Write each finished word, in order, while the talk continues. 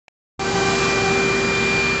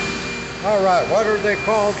All right, what are they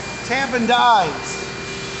called? Tamp and dies.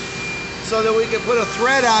 So that we can put a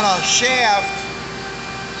thread on a shaft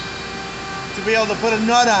to be able to put a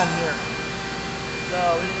nut on here.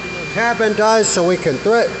 So Tamp and dies so we can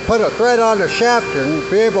put a thread on the shaft and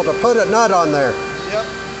be able to put a nut on there. Yep.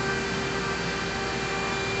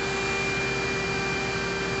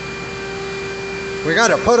 We got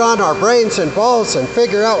to put on our brains and balls and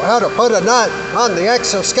figure out how to put a nut on the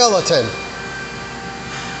exoskeleton.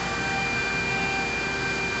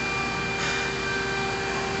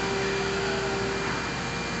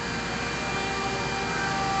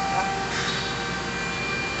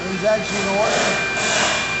 He's actually the one.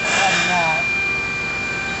 Not.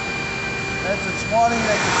 That's a 20,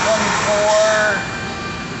 that's a 24,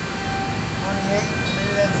 28,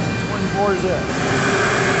 maybe that's a 24 is it.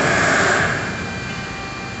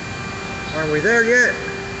 Are we there yet?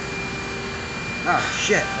 Oh,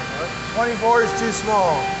 shit. 24 is too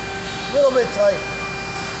small. A little bit tight.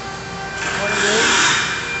 28.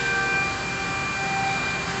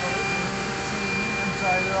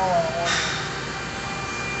 Inside it all on one.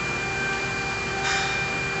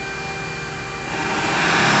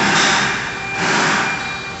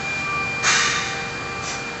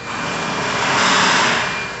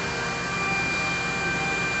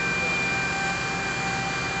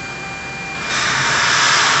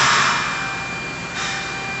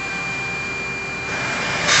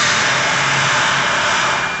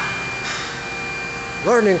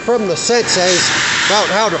 Learning from the senseis about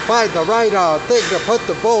how to find the right thing to put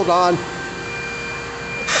the bolt on.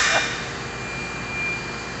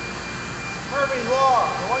 Murphy's Law,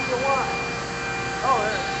 the one you want. Oh,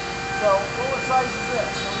 there. So, what size is this?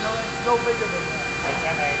 So, no, that's no bigger than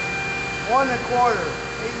that. 1 1/4,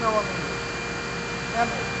 8 millimeters.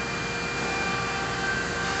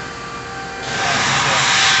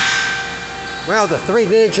 Well, the three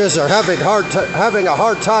ninjas are having a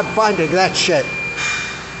hard time finding that shit.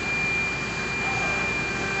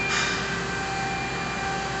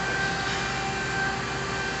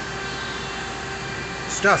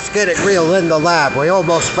 Stuff's getting real in the lab. We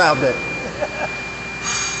almost found it.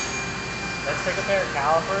 Let's take a pair of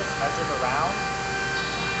calipers, measure the round.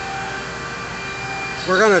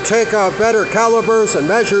 We're going to take better calibers and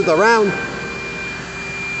measure the round.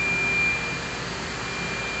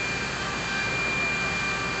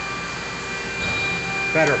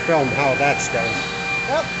 Better film how that's done.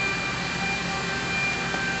 Yep.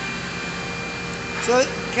 So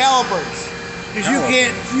calipers, because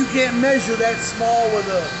you can't measure that small with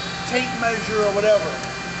a tape measure or whatever.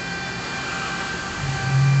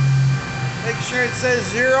 Make sure it says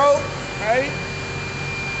 0, right?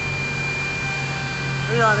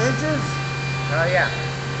 Are you on inches? Yeah.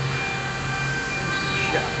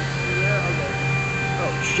 Shit. Yeah. Okay.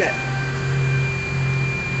 Oh shit.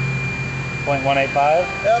 0.185?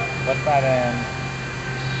 Yep. What's that in?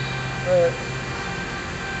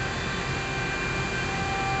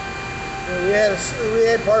 We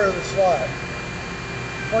had part of the slot.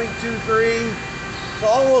 0.23, so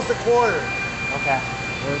almost a quarter. Okay.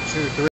 1, 2, 3.